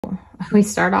We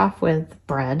start off with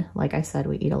bread. Like I said,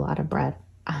 we eat a lot of bread.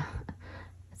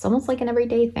 It's almost like an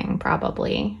everyday thing,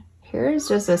 probably. Here's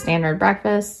just a standard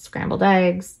breakfast: scrambled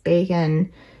eggs,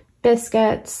 bacon,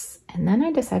 biscuits. And then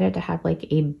I decided to have like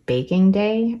a baking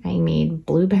day. I made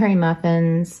blueberry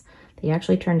muffins. They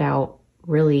actually turned out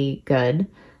really good.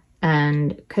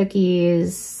 And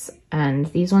cookies. And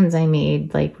these ones I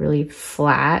made like really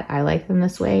flat. I like them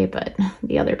this way, but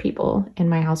the other people in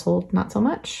my household, not so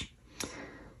much.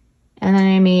 And then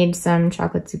I made some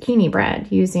chocolate zucchini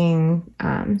bread using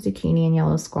zucchini and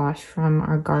yellow squash from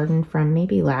our garden from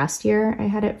maybe last year. I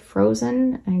had it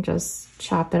frozen and just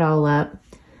chopped it all up.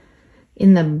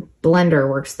 In the blender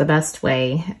works the best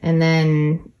way. And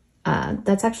then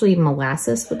that's actually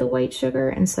molasses with the white sugar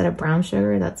instead of brown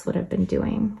sugar. That's what I've been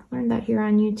doing. Learned that here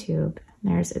on YouTube.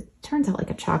 It turns out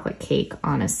like a chocolate cake,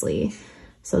 honestly.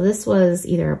 So this was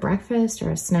either a breakfast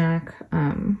or a snack.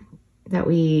 That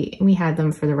we had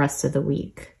them for the rest of the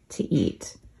week to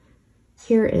eat.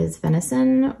 Here is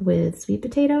venison with sweet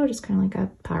potato, just kind of like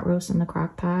a pot roast in the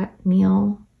crock pot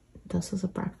meal. This was a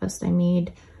breakfast I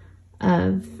made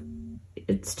of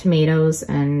it's tomatoes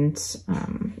and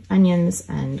onions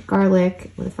and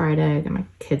garlic with a fried egg, and my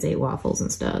kids ate waffles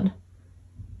instead.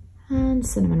 And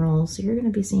cinnamon rolls. So you're going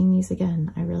to be seeing these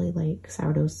again. I really like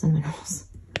sourdough cinnamon rolls.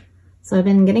 So I've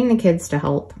been getting the kids to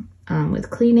help with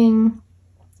cleaning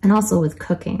and also with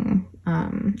cooking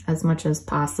as much as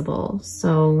possible.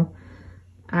 So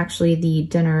actually the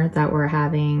dinner that we're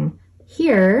having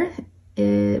here,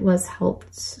 it was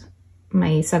helped,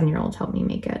 my 7-year-old helped me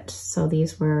make it. So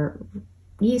these were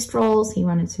yeast rolls. He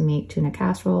wanted to make tuna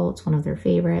casserole. It's one of their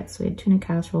favorites. So we had tuna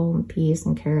casserole and peas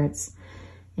and carrots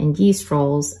and yeast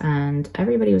rolls, and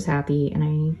everybody was happy.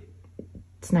 And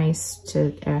it's nice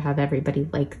to have everybody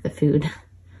like the food.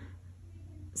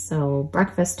 So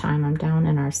breakfast time, I'm down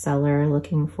in our cellar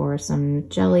looking for some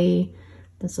jelly.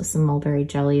 This is some mulberry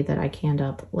jelly that I canned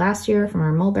up last year from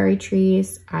our mulberry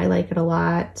trees. I like it a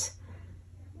lot.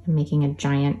 I'm making a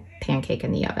giant pancake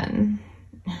in the oven.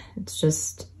 It's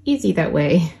just easy that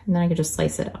way, and then I could just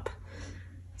slice it up.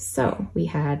 So we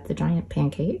had the giant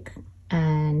pancake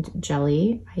and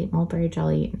jelly. I ate mulberry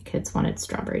jelly, and the kids wanted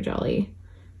strawberry jelly.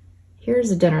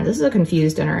 Here's a dinner. This is a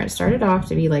confused dinner. It started off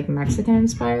to be like Mexican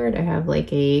inspired. I have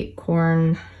like a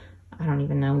corn, I don't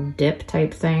even know, dip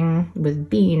type thing with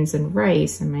beans and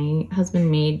rice. And my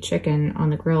husband made chicken on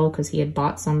the grill because he had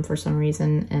bought some for some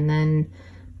reason. And then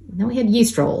we had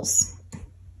yeast rolls.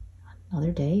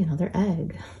 Another day, another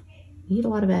egg. We eat a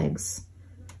lot of eggs.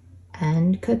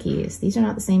 And cookies. These are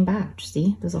not the same batch.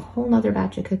 See, there's a whole nother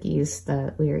batch of cookies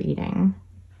that we are eating.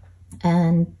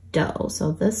 And dough.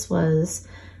 So this was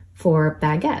for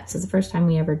baguettes. It's the first time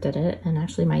we ever did it. And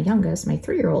actually my youngest, my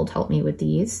 3-year-old, helped me with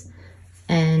these.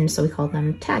 And so we called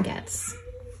them tagettes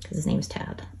because his name is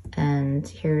Tad. And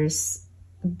here's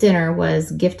dinner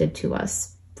was gifted to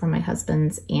us from my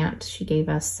husband's aunt. She gave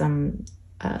us some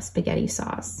spaghetti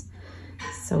sauce.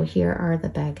 So here are the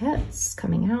baguettes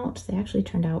coming out. They actually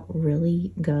turned out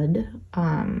really good.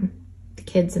 The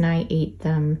kids and I ate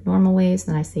them normal ways.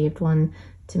 Then I saved one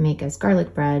to make as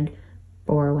garlic bread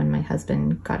for when my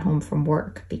husband got home from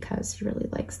work because he really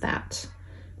likes that.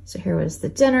 So here was the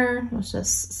dinner. It was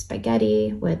just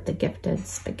spaghetti with the gifted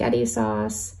spaghetti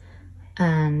sauce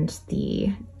and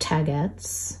the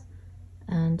tagettes.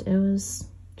 And it was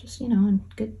just, you know,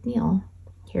 a good meal.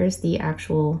 Here's the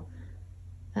actual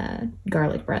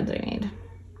garlic bread that I made.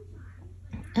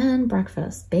 And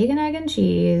breakfast, bacon, egg, and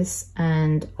cheese,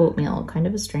 and oatmeal, kind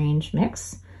of a strange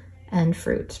mix, and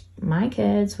fruit. My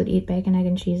kids would eat bacon, egg,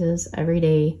 and cheeses every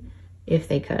day if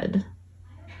they could.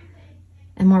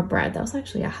 And more bread. That was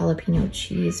actually a jalapeno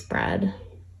cheese bread.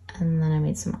 And then I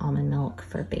made some almond milk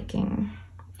for baking.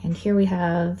 And here we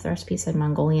have, the recipe said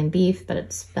Mongolian beef, but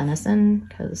it's venison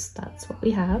because that's what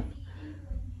we have.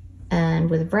 And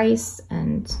with rice,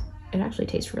 and it actually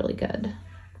tastes really good.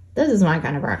 This is my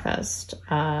kind of breakfast.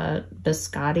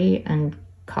 Biscotti and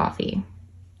coffee.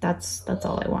 That's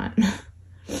all I want.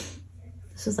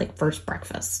 This is like first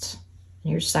breakfast.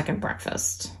 And here's second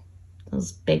breakfast.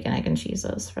 Those bacon, egg, and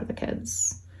cheeses for the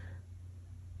kids.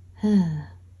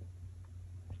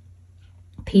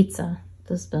 Pizza.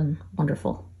 This has been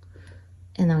wonderful.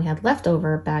 And then we had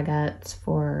leftover baguettes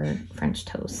for French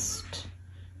toast.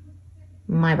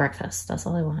 My breakfast. That's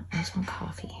all I want. I just want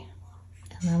coffee.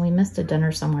 And then we missed a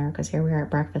dinner somewhere because here we are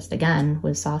at breakfast again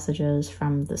with sausages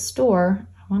from the store.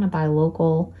 I want to buy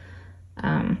local,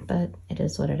 but it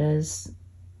is what it is.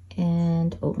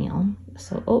 And oatmeal.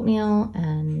 So oatmeal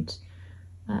and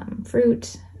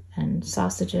fruit and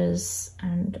sausages.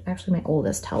 And actually my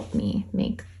oldest helped me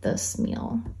make this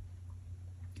meal.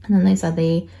 And then they said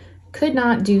they could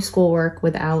not do schoolwork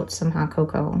without some hot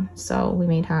cocoa. So we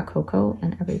made hot cocoa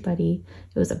and everybody,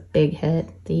 it was a big hit.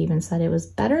 They even said it was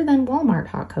better than Walmart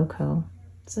hot cocoa.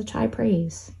 Such high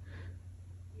praise.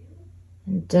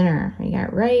 And dinner, we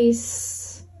got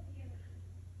rice.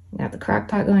 We got the crock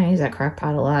pot going. I use that crock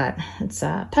pot a lot. It's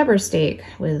pepper steak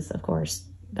with, of course,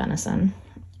 venison.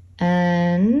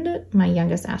 And my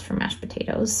youngest asked for mashed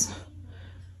potatoes.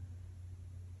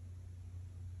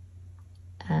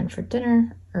 And for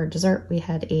dinner, or dessert, we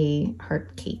had a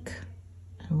heart cake.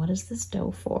 And what is this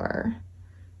dough for?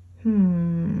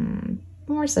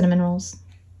 More cinnamon rolls.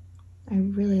 I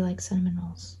really like cinnamon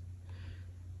rolls.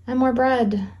 And more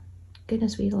bread.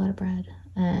 Goodness, we eat a lot of bread.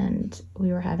 And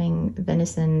we were having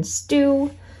venison stew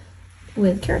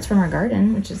with carrots from our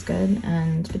garden, which is good,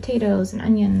 and potatoes and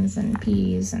onions and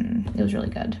peas, and it was really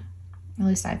good. At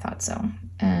least I thought so.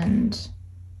 And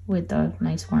with the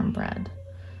nice warm bread.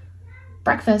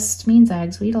 Breakfast means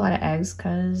eggs. We eat a lot of eggs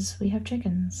because we have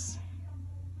chickens.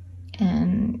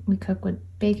 And we cook with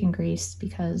bacon grease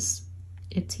because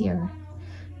it's here.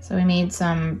 So we made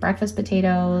some breakfast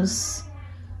potatoes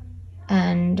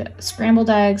and scrambled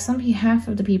eggs. Half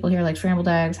of the people here like scrambled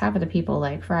eggs, half of the people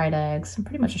like fried eggs. I'm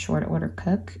pretty much a short order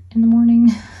cook in the morning,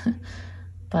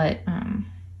 but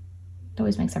it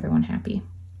always makes everyone happy.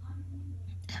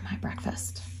 And my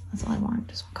breakfast, that's all I want,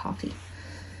 just coffee.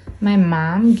 My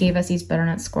mom gave us these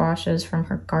butternut squashes from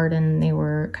her garden. They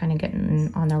were kind of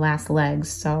getting on their last legs,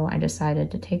 so I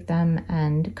decided to take them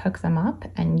and cook them up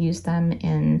and use them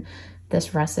in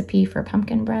this recipe for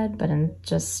pumpkin bread, but in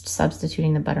just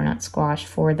substituting the butternut squash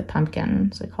for the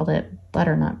pumpkin. So we called it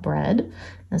butternut bread.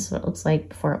 This is what it looks like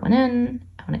before it went in,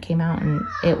 when it came out, and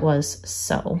it was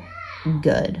so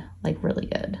good, like really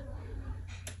good.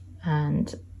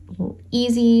 And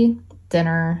easy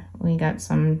dinner. We got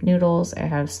some noodles. I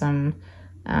have some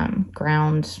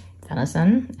ground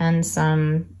venison and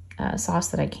some sauce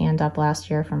that I canned up last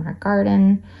year from her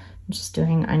garden. I'm just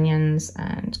doing onions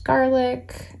and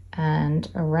garlic and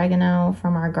oregano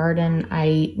from our garden.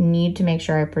 I need to make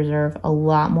sure I preserve a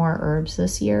lot more herbs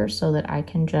this year so that I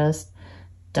can just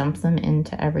dump them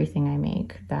into everything I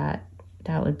make. That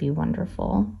would be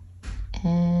wonderful.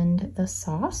 And the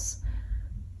sauce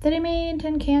that I made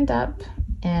and canned up,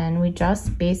 and we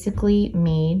just basically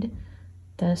made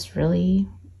this really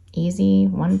easy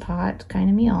one pot kind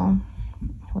of meal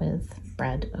with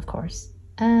bread, of course,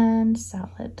 and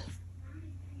salad.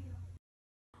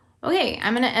 Okay,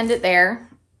 I'm gonna end it there.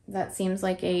 That seems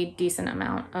like a decent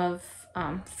amount of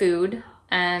food,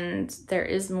 and there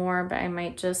is more, but I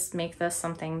might just make this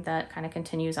something that kind of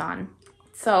continues on.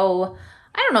 So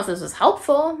I don't know if this was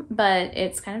helpful, but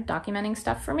it's kind of documenting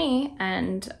stuff for me,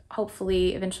 and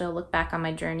hopefully eventually I'll look back on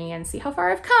my journey and see how far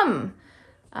I've come.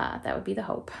 That would be the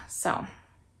hope. So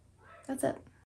that's it.